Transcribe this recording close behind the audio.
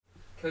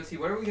Cozy,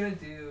 what are we gonna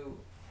do?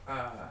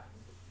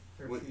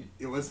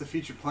 What's the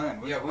future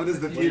plan? What is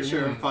the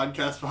future of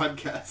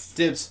podcast?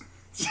 Dibs.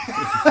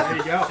 There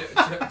you go.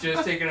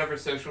 Joe's taking over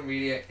social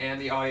media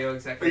and the audio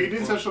executive. Are you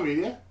doing social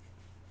media?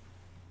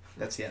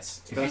 That's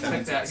yes. If he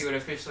took that, he would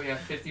officially have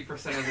 50%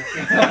 of the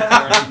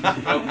tweets on the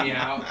vote me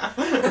out.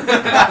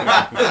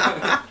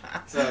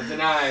 So,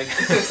 denied.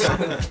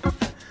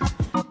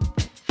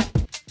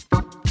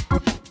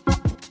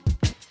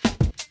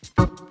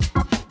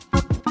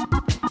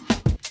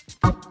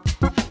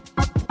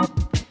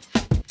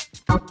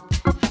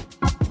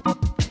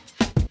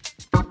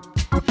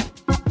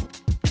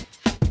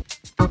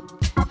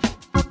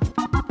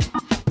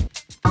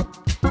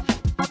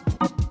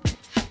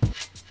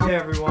 Hey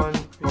everyone,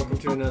 welcome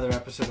to another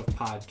episode of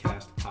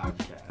Podcast,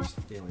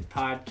 the only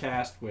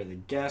podcast where the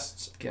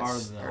guests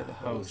are the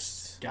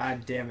hosts.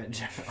 God damn it,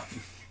 John.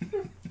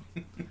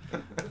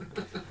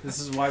 This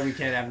is why we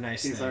can't have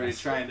nice things. He's already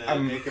trying to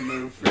make a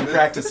move. I'm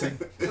practicing.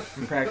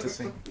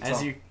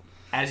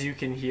 As you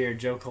can hear,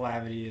 Joe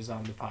Calavity is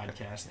on the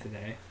podcast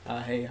today.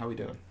 Hey, how we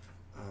doing?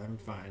 I'm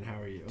fine. How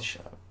are you?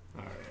 Shut up.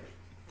 All right.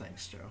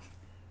 Thanks, Joe.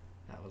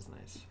 That was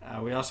nice.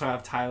 We also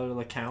have Tyler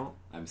LeCount.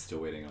 I'm still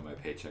waiting on my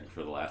paycheck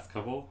for the last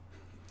couple.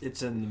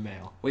 It's in the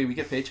mail. Wait, we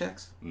get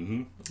paychecks?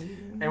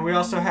 Mm-hmm. And we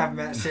also have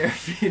Matt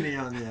Serafini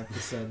on the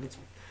episode. Let's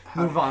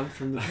move on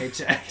from the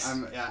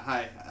paychecks.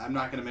 Hi. I'm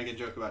not going to make a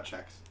joke about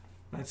checks.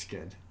 That's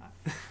good.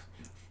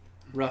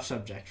 Rough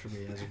subject for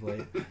me as of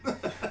late.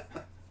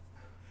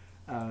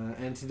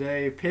 And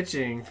today,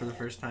 pitching for the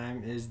first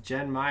time is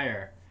Jen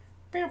Meyer.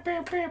 Thanks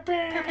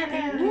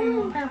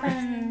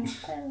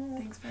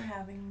for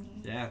having me.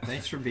 Yeah,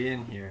 thanks for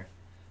being here.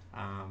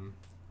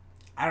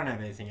 I don't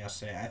have anything else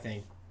to say. I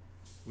think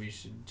we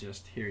should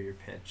just hear your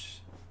pitch.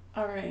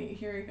 All right,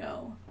 here we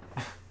go.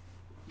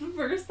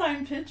 First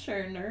time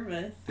pitcher,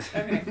 nervous.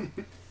 Okay.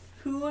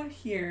 Who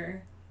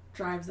here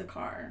drives a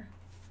car?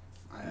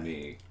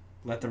 Me.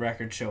 Let the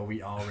record show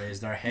we all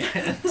raised our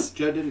hands.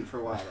 Joe didn't for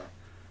a while, though.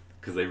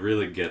 Because they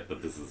really get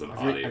that this is an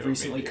audio I've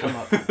recently medium. come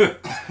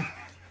up.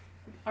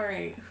 All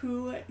right,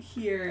 who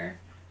here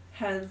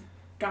has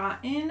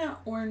gotten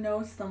or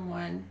knows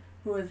someone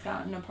who has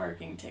gotten a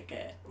parking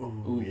ticket?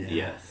 Ooh, yeah.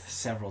 Yes.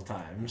 Several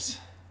times.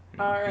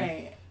 All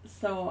right,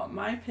 so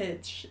my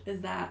pitch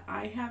is that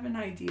I have an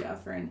idea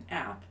for an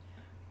app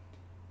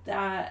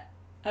that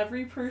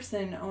every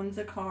person who owns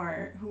a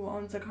car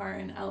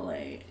in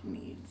LA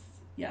needs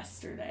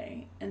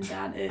yesterday, and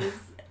that is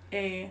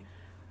a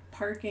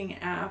parking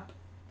app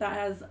that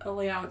has a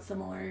layout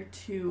similar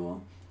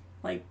to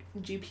like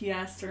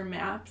GPS or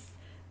maps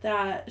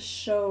that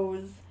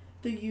shows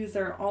the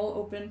user all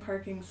open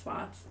parking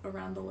spots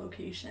around the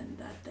location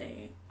that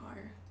they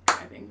are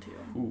driving to.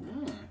 Ooh.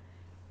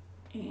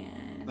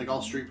 And Like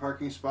all street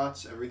parking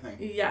spots, everything?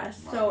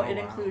 yes, Wow. so Oh, it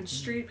wow. includes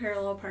street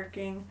parallel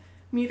parking,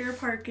 meter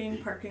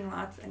parking, parking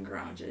lots, and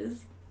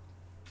garages.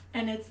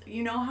 And it's,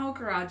 you know how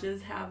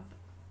garages have,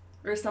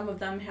 or some of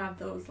them have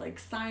those like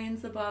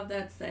signs above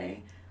that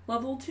say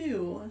level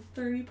 2,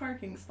 30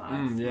 parking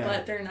spots, yeah.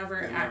 but they're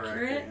never They're never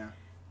accurate. yeah.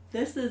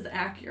 This is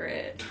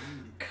accurate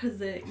because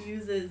it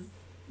uses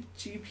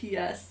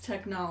GPS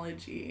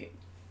technology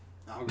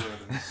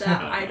Algorithms.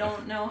 that I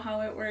don't know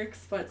how it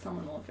works, but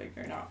someone will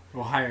figure it out.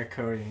 We'll hire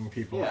coding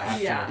people Yeah.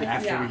 after, Yeah,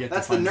 after yeah. we get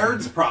That's the the funding.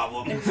 nerd's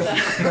problem.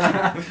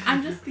 Exactly.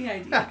 I'm just the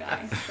idea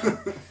guy.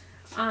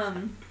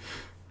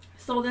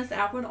 So this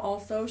app would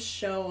also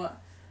show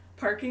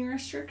parking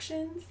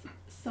restrictions.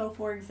 So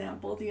for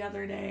example, the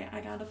other day I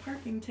got a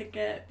parking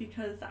ticket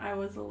because I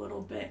was a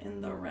little bit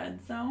in the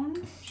red zone,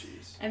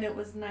 Jeez. and it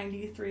was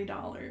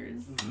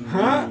 $93.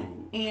 Huh?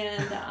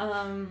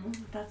 And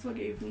that's what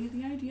gave me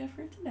the idea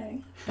for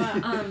today.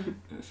 But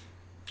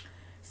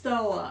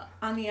so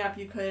on the app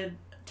you could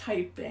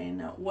type in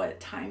what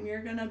time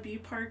you're gonna be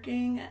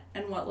parking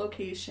and what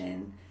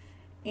location,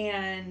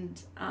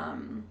 and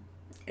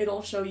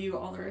it'll show you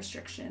all the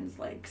restrictions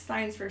like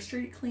signs for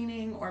street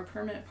cleaning or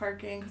permit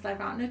parking, because I've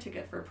gotten a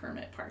ticket for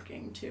permit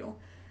parking too,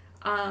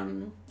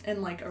 in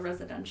like a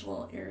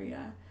residential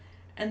area.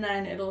 And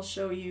then it'll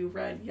show you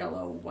red,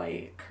 yellow,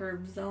 white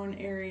curb zone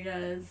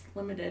areas,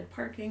 limited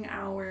parking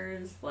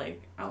hours,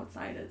 like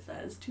outside it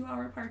says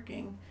 2-hour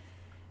parking.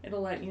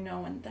 It'll let you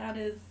know when that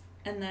is,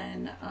 and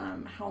then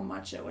how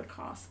much it would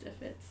cost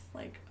if it's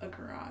like a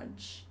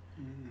garage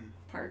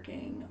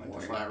parking Like the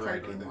or flat a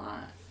rate parking with it.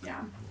 lot.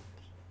 Yeah.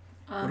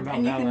 What about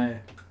and you valet?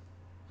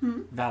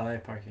 Hmm?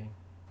 Valet parking.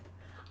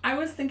 I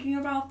was thinking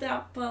about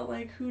that, but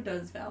like, who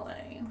does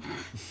valet?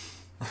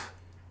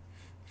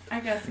 I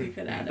guess we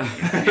could add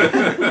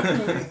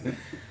it.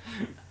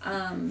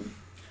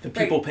 The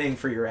people paying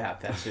for your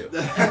app, that's who.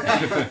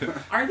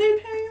 Are they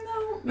paying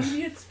though?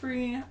 Maybe it's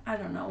free. I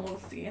don't know. We'll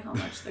see how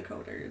much the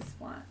coders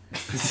want.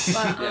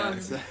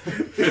 But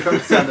It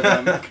comes down to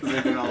them because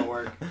they're doing all the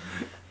work.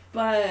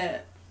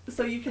 But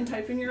so you can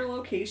type in your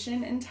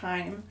location and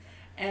time,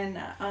 and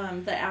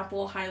the app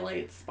will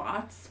highlight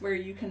spots where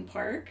you can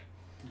park.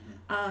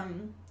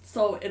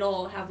 So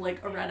it'll have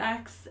like a red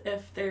X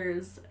if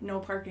there's no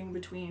parking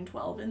between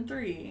 12 and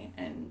 3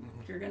 and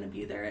you're going to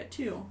be there at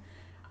 2.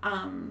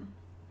 And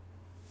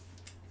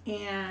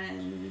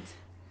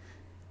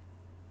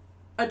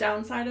a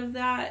downside of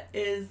that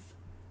is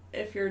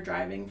if you're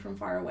driving from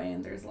far away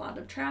and there's a lot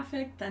of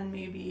traffic, then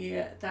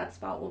maybe that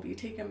spot will be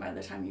taken by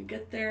the time you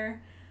get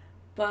there.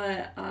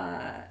 But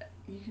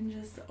you can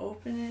just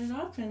open it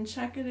up and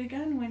check it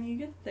again when you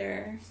get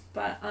there.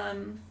 But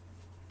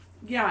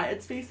yeah,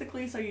 it's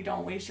basically so you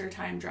don't waste your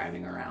time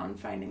driving around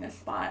finding a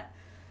spot.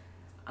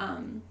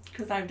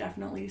 Because I've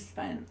definitely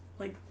spent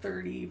like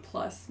 30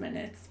 plus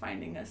minutes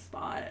finding a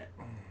spot,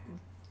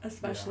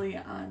 especially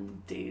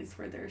on days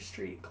where there's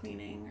street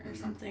cleaning or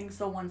something.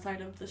 So one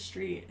side of the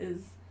street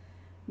is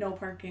no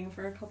parking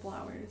for a couple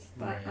hours.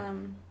 But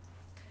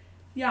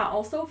yeah,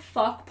 also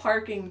fuck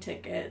parking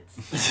tickets.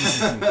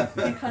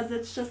 Because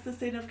it's just the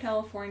state of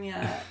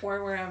California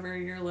or wherever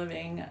you're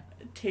living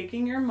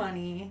taking your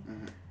money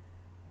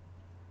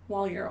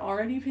while you're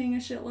already paying a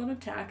shitload of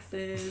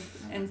taxes.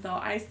 And so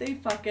I say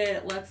fuck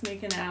it, let's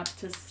make an app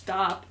to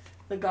stop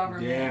the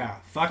government. Yeah,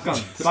 fuck them.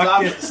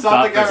 Stop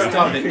the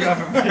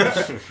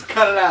government.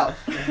 Cut it out.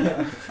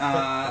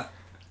 Yeah.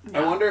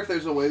 I wonder if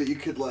there's a way that you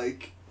could,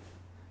 like,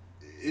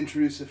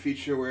 introduce a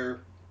feature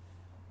where,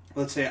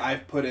 let's say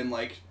I've put in,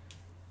 like,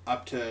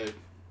 up to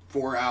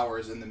 4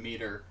 hours in the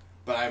meter,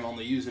 but I'm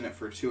only using it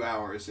for 2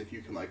 hours. If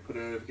you can, like, put a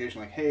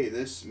notification like, hey,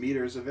 this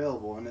meter is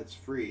available and it's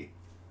free.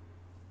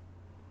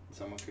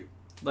 Someone could...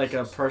 Like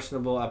a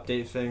personable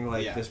update thing,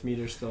 like this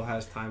meter still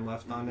has time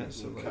left on it.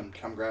 So like,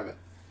 come grab it.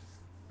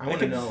 I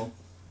want to know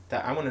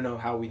that. I want to know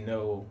how we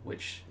know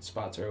which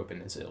spots are open.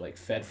 Is it like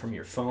fed from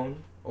your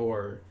phone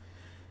or?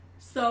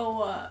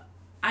 So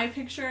I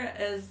picture it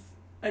as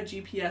a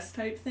GPS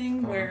type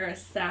thing where a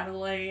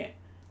satellite.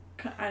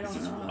 I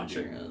don't know how to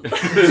do it.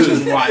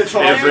 Just watch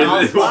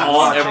every spot.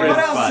 What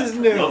else is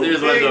new? Oh,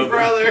 there's one Big open.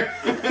 brother.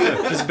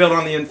 Just build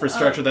on the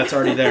infrastructure that's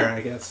already there,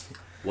 I guess.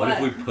 What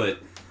if we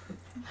put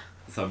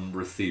some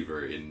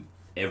receiver in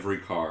every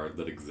car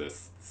that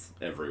exists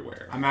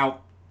everywhere? I'm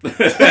out.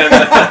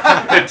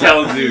 It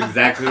tells you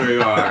exactly where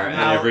you are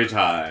at every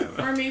time.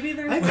 Or maybe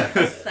there's like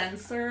a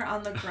sensor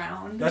on the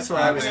ground. That's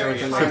what I was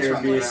thinking. Like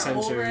there'd be Over it,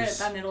 sensors.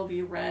 then it'll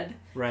be red.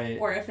 Right.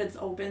 Or if it's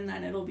open,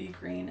 then it'll be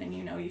green, and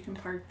you know you can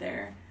park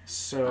there.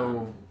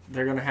 So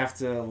they're gonna have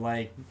to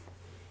like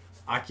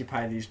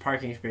occupy these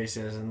parking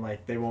spaces, and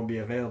like they won't be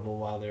available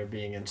while they're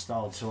being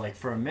installed. So like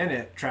for a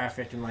minute,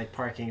 traffic and like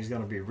parking is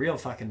gonna be real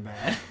fucking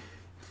bad.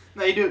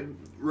 No, you do it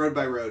road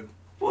by road.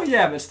 Well,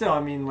 yeah, but still, I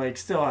mean, like,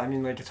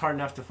 it's hard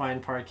enough to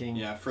find parking.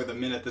 Yeah, for the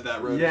minute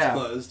that road is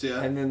closed,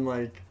 And then,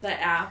 like... The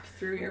app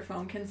through your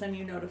phone can send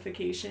you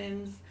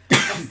notifications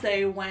of,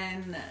 say,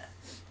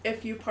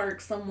 if you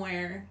park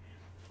somewhere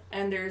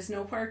and there's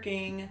no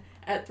parking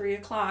at 3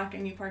 o'clock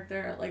and you park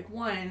there at, like,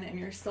 1 and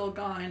you're still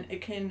gone,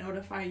 it can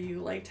notify you,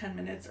 like, 10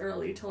 minutes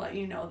early to let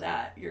you know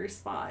that your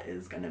spot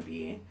is going to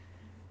be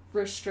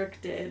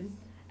restricted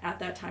at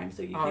that time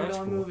so you can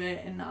go and move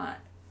it and not...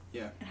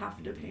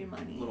 have to pay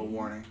money. Little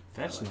warning.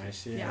 That's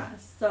nice, yeah. Yeah,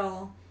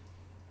 so,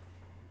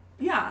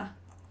 yeah.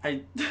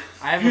 I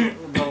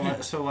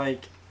haven't, so,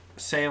 like,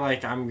 say,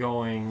 like, I'm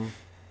going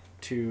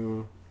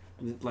to,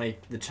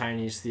 like, the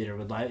Chinese theater.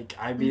 Would, like,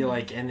 I'd be,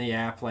 like, in the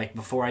app, like,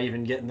 before I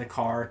even get in the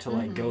car to,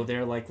 like, go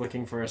there, like,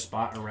 looking for a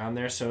spot around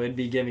there. So it'd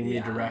be giving me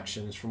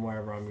directions from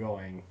wherever I'm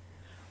going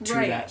to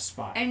that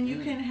spot. And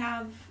you can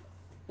have,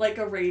 like,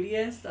 a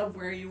radius of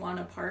where you want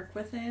to park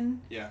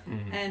within. Yeah.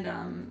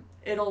 And,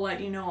 it'll let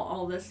you know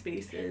all the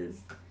spaces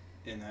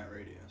in that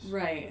radius.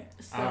 Right.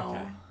 So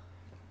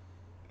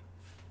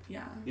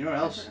yeah. You know what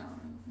else?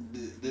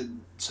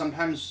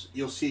 Sometimes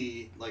you'll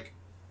see like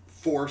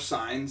 4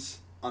 signs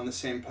on the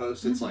same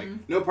post. It's like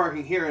no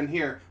parking here and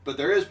here, but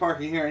there is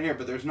parking here and here,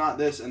 but there's not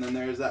this, and then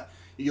there's that.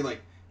 You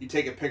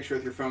take a picture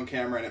with your phone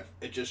camera and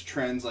it just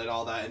translates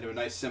all that into a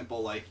nice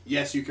simple like,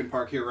 yes, you can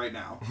park here right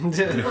now. But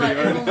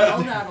it'll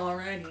know that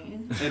already.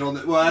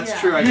 Well, that's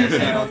true. I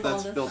guess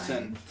that's built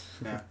in.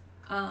 Yeah.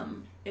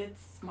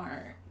 It's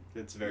smart.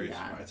 It's very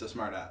smart. It's a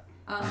smart app.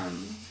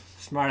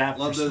 Smart app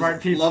for those,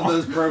 smart people. Love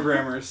those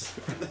programmers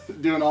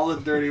doing all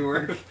the dirty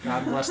work.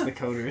 God bless the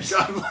coders.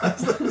 God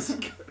bless those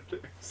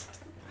coders.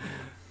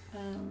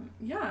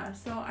 Yeah,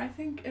 so I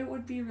think it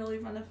would be really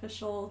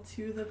beneficial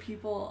to the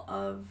people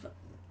of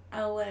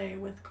LA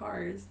with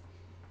cars.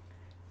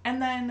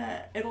 And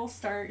then it'll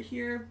start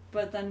here,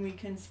 but then we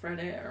can spread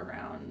it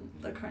around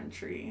the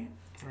country.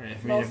 Right.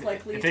 I Most mean,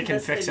 likely if to it can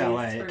the fix cities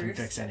LA, first. it can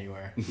fix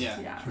anywhere.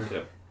 Yeah.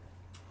 Yep.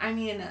 I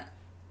mean,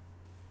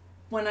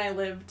 when I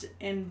lived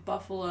in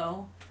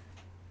Buffalo,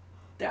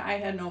 I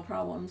had no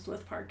problems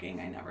with parking.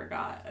 I never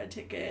got a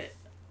ticket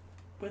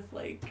with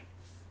like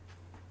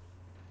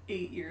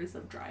 8 years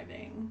of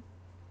driving,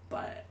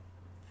 but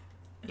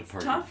it's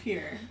tough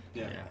here.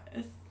 Yeah.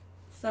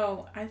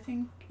 So I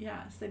think,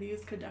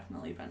 cities could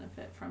definitely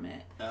benefit from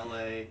it.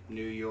 LA,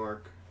 New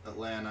York,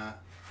 Atlanta,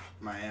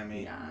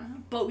 Miami. Yeah,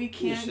 but we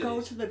can't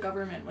go to the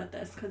government with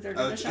this because they're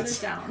going to shut it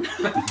down.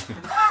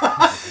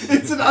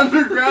 It's an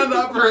underground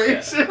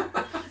operation.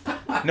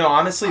 No,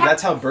 honestly,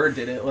 that's how Bird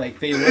did it. Like,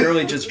 they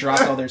literally just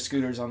dropped all their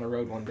scooters on the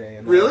road one day.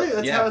 And Really?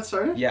 That's yeah. how it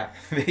started? Yeah.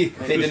 They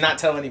did not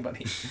tell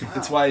anybody. Wow.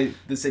 That's why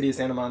the city of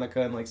Santa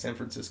Monica and, like, San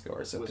Francisco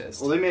are so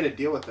pissed. Well, they made a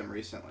deal with them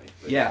recently.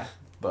 Yeah,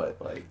 but,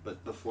 like...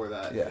 But before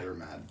that, Yeah. they were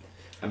mad.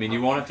 I mean,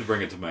 you won't have to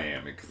bring it to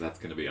Miami because that's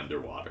going to be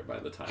underwater by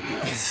the time you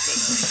get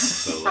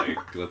so,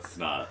 like, let's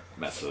not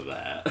mess with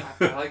that.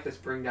 I like this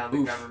bring down the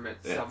Oof. government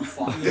Yeah.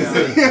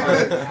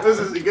 subplot. This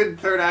is a good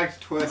third act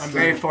twist. I'm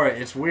ready for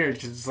it. It's weird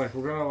because it's like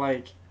we're gonna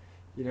like,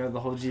 you know, the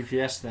whole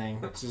GPS thing,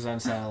 which is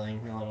unsettling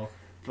a little,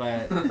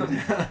 but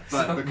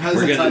But because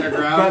We're it's gonna-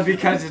 underground. but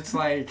because it's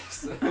like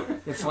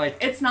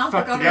It's not the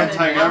Fuck the government.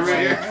 anti-government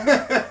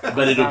anymore. here.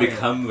 But it'll Sorry.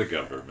 become the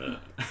government.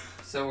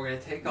 So we're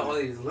gonna take all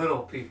these little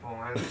people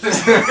and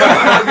just the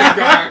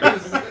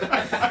cars.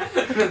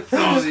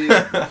 All these-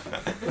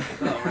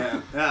 Oh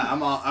man, yeah,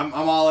 I'm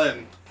all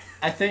in.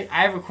 I think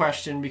I have a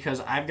question because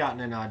I've gotten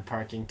an odd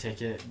parking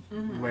ticket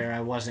Mhm. where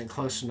I wasn't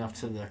close enough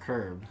to the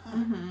curb.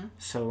 Mhm.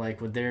 So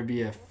like, would there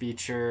be a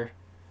feature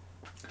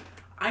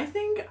I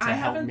think to I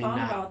help haven't me thought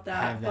not about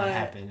that, have that but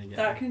happen again?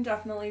 that can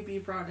definitely be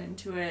brought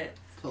into it.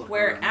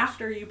 Where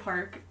after you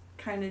park,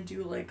 kind of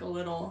do like a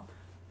little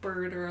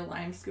Bird or a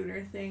Lime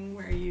scooter thing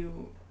where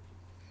you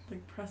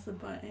like press a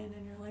button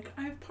and you're like,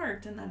 I've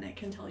parked, and then it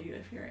can tell you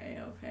if you're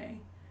A-okay.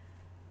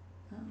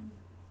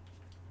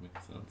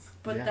 Makes sense.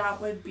 But Yeah.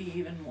 that would be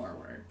even more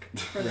work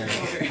for the Right.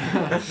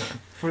 children.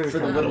 For For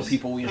the little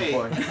people we Hey,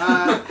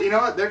 employ. you know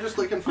what? They're just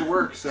looking for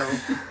work, so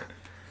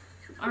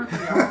Aren't we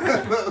all?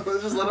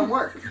 let's just let them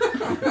work.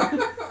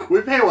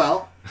 We pay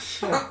well.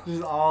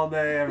 Just all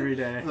day, every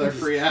day. They're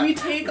free app. We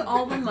take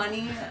all the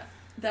money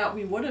that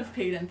we would have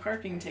paid in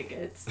parking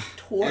tickets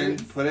towards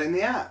And put it in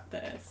the app.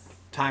 this.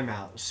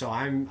 Timeout. So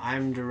I'm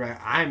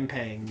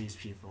paying these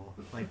people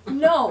like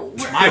No,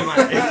 we're, my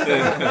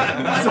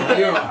money.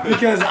 You are.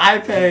 Because I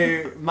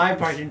pay my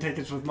parking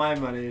tickets with my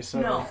money.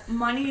 So no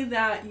money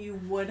that you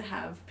would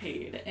have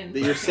paid in. That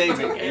you're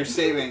saving. You're tickets.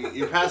 saving.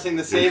 You're passing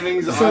the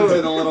savings So- on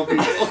to the little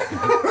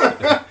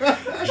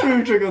people.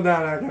 true trickle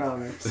down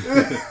economics.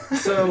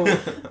 So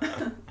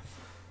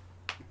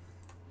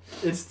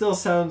it still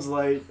sounds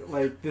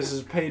like this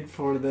is paid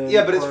for them.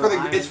 Yeah, but it's or for the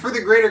I'm- it's for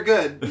the greater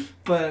good.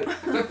 but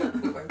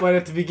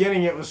at the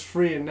beginning it was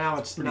free and now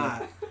it's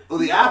not. Well,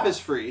 the app is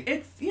free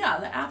It's the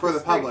app for is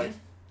the public. free.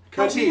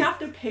 But we Coty, have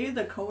to pay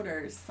the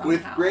coders somehow.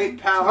 with great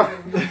power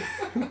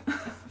to-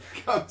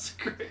 comes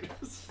great.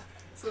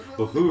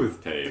 Well, who is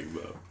paying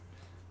though?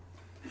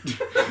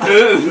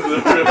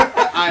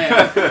 I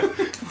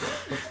am.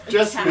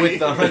 Just me. With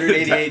the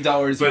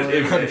 $188 But more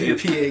if- on if-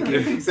 BPA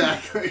game.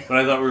 Exactly. But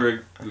I thought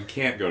we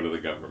can't go to the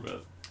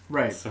government.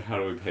 Right. So how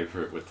do we pay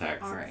for it with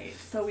taxes? All right,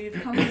 so we've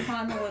come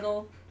upon a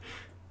little.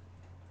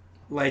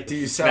 Like, do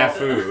you sell?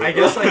 Snafu.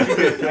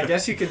 I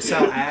guess you could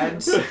sell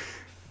ads.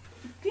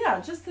 Yeah,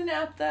 just an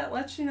app that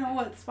lets you know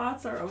what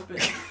spots are open.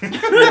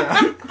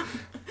 Yeah.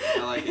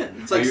 I like it.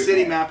 It's like Are you-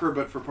 City Mapper,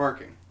 but for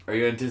parking. Are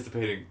you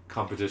anticipating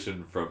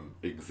competition from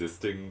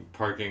existing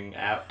parking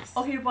apps?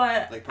 Okay,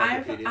 but Like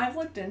I've Parkopedia.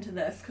 looked into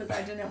this because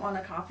I didn't want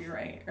to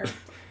copyright or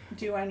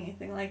do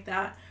anything like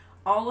that.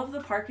 All of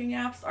the parking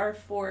apps are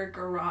for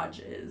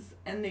garages,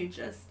 and they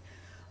just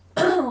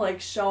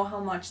like show how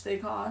much they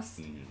cost,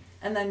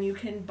 and then you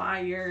can buy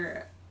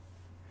your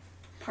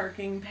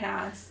parking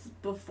pass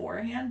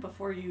beforehand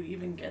before you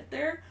even get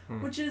there,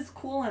 which is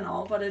cool and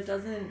all, but it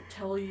doesn't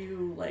tell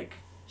you like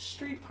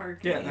street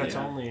parking. Yeah, that's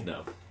only.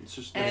 No. It's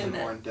just And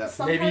more in depth.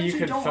 sometimes Maybe you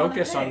could don't wanna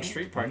focus on pay.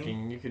 street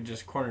parking. You could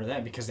just corner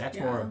that because that's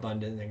more Yeah.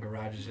 abundant than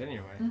garages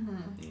anyway.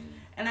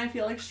 And I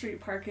feel like street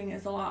parking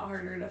is a lot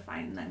harder to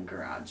find than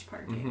garage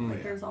parking. Mhm. Like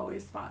Yeah. there's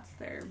always spots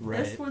there. Right.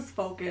 This was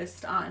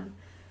focused on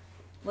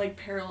like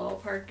parallel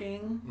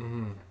parking.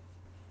 Mm-hmm.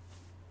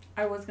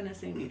 I was gonna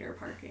say meter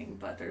parking,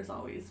 but there's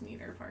always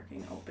meter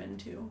parking open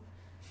too.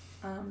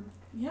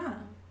 Yeah.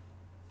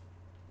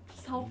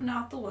 Just helping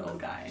out the little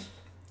guy.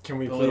 Can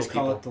we The please little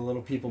call people. it the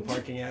Little People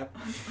Parking app?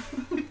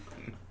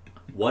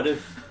 What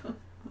if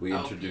we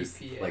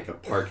introduced LPPA. like a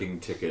parking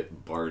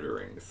ticket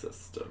bartering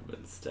system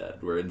instead,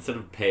 where instead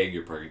of paying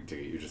your parking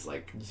ticket, you just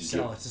like You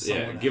sell it to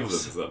someone give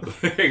else. them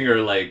something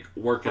or like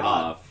work it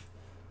Fraud. off.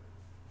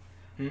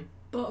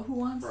 But who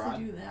wants Fraud.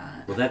 to do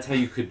that? Well, that's how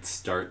you could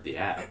start the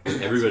app.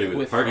 Everybody with,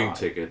 With parking fraud.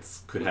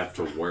 tickets could have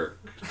to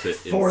work to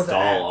For install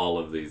that. all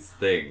of these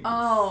things.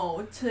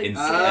 Oh, to And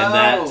Oh.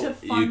 that to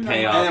you fund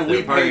pay them. off And then we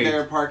their pay parking.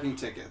 their parking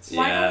tickets.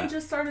 Why don't Yeah. we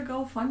just start a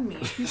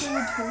GoFundMe? People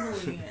would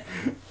totally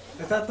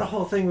I thought the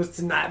whole thing was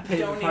to not pay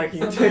the donate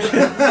parking some ticket.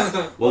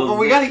 Well, But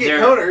we gotta get there-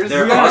 coders.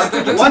 there We gotta are-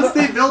 stick it Once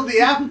they build the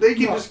app, they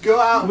can just go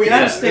out. We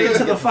gotta Yeah. stick it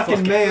to the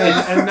fucking man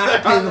and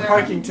not pay the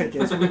parking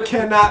tickets. We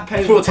cannot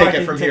pay We'll the take it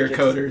parking from here,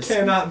 tickets. coders. We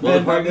cannot Well, the bend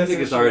on parking this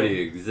tickets issue. already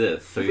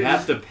exist, so you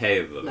have to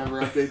pay them. Never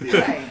update the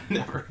app. Right.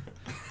 Never.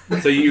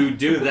 So you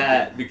do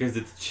that because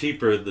it's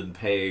cheaper than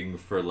paying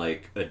for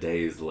like a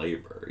day's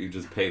labor. You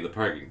just pay the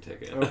parking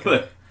ticket.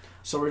 Okay.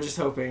 So we're just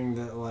hoping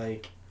that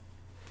like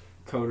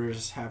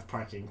coders have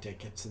parking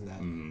tickets and that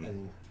Mm.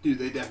 and Dude,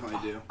 they definitely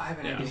do. I have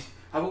an Yeah. idea.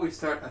 How about we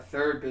start a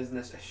third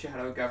business, a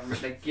shadow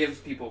government that gives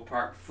people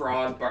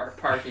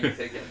parking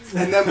tickets?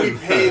 And then we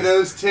pay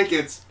those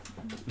tickets.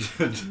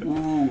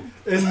 Ooh,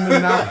 In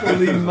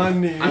Monopoly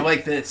money. I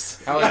like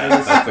this. I like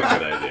this. That's a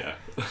good idea.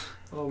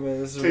 Oh man,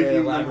 this is a very Taking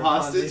them elaborate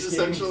hostage, Ponzi scheme.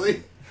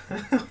 essentially.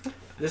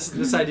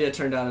 This idea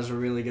turned out as a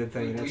really good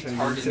thing. We It turned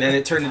targeted And then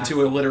it turned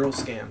into a literal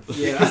scam.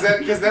 yeah.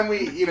 Because then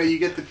we, you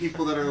get the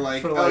people that are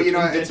like, For, oh, like, you know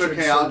what, it's indentured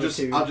okay,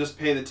 servitude. I'll just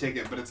pay the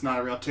ticket, but it's not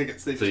a real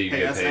ticket, so they So just you pay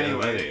can us pay the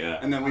anyway. money, yeah.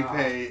 And then we Ah.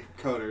 pay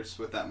coders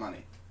with that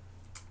money.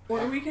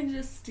 Or we can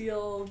just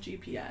steal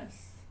GPS.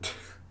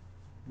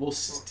 We'll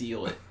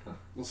steal it.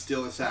 We'll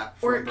steal this app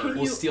Or from can Bird.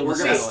 We'll you steal We're the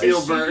gonna wait, satellite. steal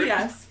is Bird.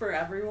 GPS for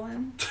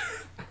everyone?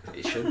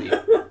 It should be.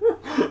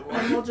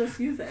 And we'll just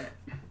use it.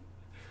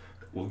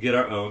 We'll get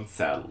our own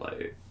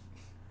satellite.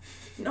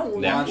 No, we'll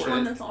Network. launch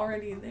one that's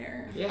already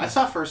there. I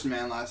saw First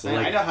Man last night.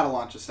 Like- I know how to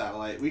launch a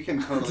satellite. We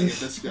can totally get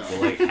this going.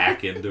 We'll like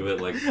hack into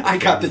it like. I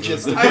got the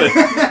gist of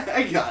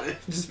I got it.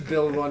 Just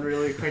build one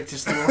really quick,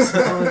 just a little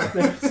small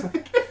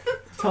thing.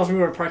 Tells me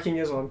where parking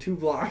is on 2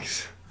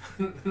 blocks.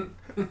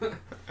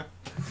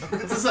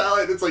 It's a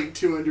satellite that's like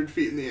 200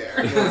 feet in the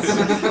air.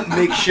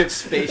 Makeshift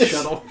space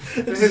shuttle.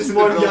 It's Hits just the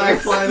one guy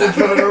buildings. flying a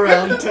drone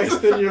around,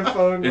 texting your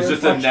phone. It's where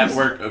just a parking is.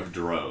 network of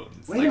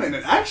drones. Wait a like,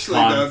 minute. Actually,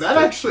 though, that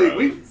constant actually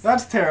we drones.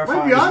 That's terrifying.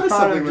 Might be onto It's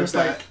probably something with just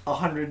that. like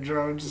 100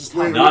 drones. Just Wait,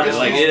 hovering Not just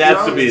like use it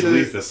has to be at drones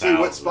least to 1,000.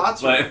 see what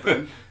spots are Like-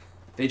 open.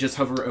 They just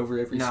hover over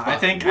every No, spot. I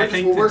think We're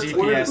the just-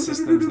 we're- GPS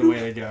system's the way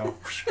to go.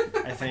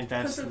 I think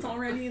that's Because it's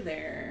already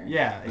there.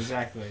 yeah,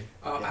 exactly.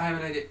 Oh, I have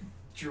an idea.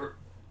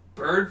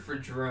 Bird for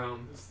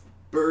drones.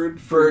 Bird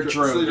drones.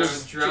 So There's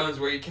just drones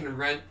where you can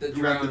rent the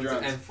Rent the drones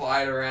drones. and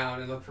fly it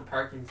around and look for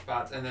parking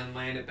spots and then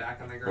land it back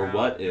on the ground.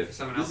 what for if-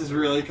 someone This else is to-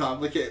 really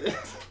complicated.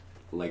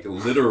 Like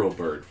literal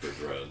bird for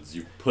drones.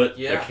 You put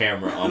Yeah. a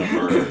camera on a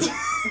bird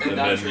and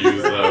that's then for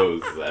use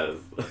drones. those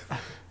as.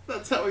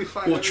 That's how we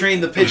find. We'll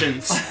train the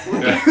pigeons.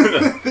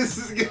 This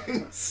is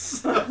getting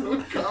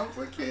so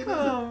complicated.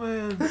 Oh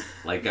man.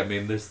 Like, I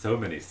mean, there's so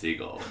many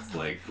seagulls.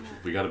 Like,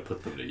 we gotta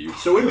put them to use.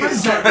 So we need to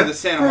start for the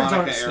Santa Birds Monica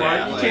aren't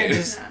smart. area. You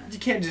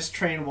like- can't just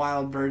train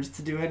wild birds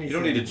to do anything. You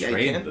don't need to Yeah, you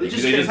train can. them. They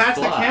just They attach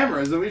the fly.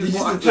 cameras and we You just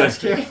just watch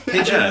attach it. cameras.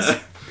 Pigeons, Yeah.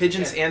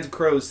 pigeons and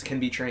crows can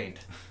be trained.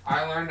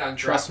 I learned on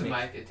Trust Drop the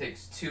me. Mic it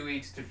takes 2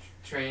 weeks to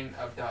train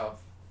a dove.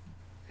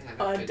 And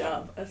A pigeon.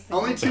 dove. A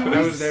Only single 2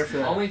 I weeks. was there for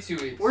that. Only 2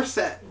 weeks. We're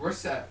set. We're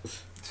set.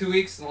 2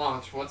 weeks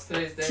launch. What's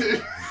today's date?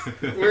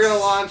 We're gonna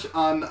launch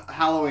on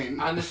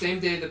Halloween. On the same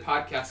day the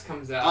podcast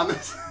comes out. On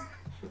this.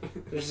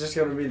 There's just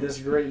gonna be this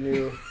great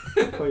new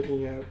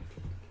quaking out.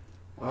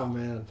 Oh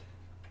man.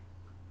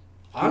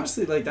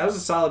 Honestly, like that was a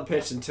solid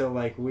pitch until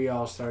like we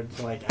all started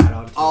to like add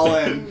on to All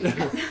it.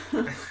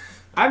 in.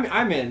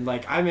 I'm in.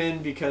 Like I'm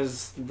in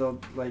because the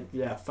like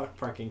yeah, fuck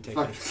parking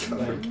tickets. Fuck.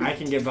 Like I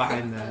can get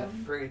behind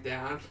that. Bring it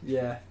down.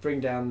 Yeah, bring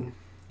down.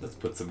 Let's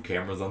put some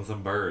cameras on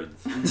some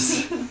birds.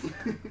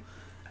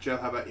 Joe,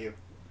 how about you?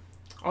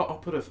 I'll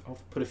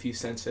put a few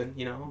cents in.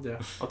 You know, Yeah.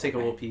 I'll take a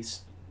little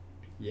piece.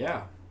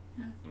 Yeah,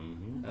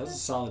 Mm-hmm. that was a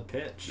solid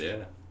pitch.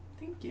 Yeah,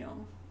 Thank you.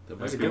 that That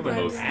was might a be good the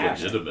one. most App.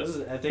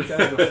 legitimate. I think that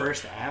was the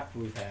first app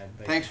we've had.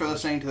 Like, Thanks for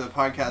listening to the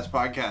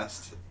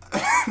podcast.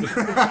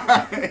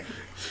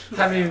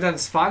 Haven't even done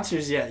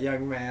sponsors yet,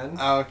 young man.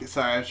 Oh, okay,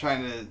 sorry, I was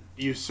trying to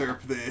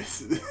usurp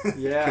this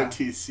Yeah.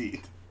 goatee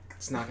seat.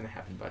 It's not gonna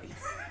happen, buddy.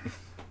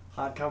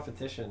 Hot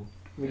competition.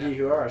 McGee,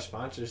 who are our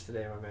sponsors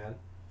today, my man?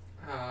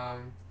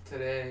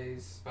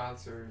 Today's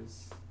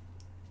sponsors.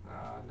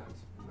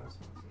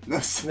 No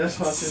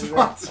sponsors. No,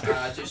 No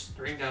sponsors. Just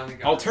bring down the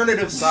guy.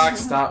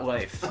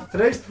 AlternativeSocks.life.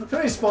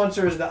 Today's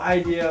sponsor is the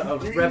idea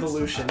of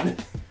revolution.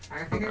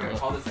 I think I'm gonna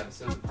call this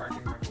episode the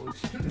Parking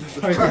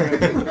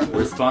Revolution.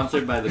 We're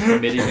sponsored by the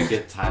committee to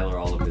get Tyler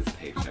all of his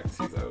paychecks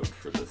he's owed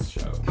for this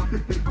show.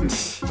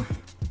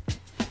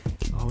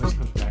 Always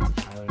comes back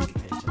to Tyler and the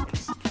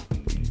paychecks.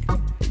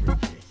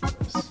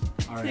 Ridiculous.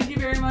 All right. Thank you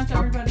very much,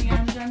 everybody.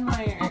 I'm Jen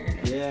Meyer.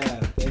 Yeah.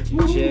 Thank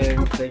you,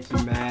 Jim. Thank you,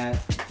 Matt.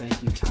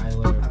 Thank you,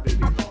 Tyler. Happy to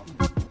be involved.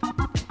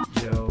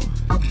 Joe.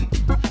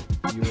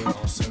 You are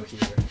also here.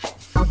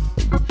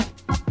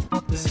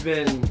 This has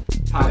been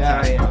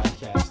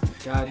Podcast.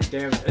 God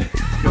damn it.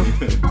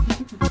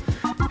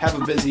 Have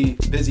a busy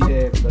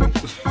day,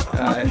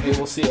 everybody. Hey,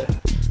 we'll see ya.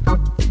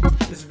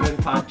 This has been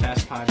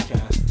Podcast.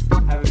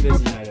 Have a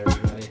busy night, everybody.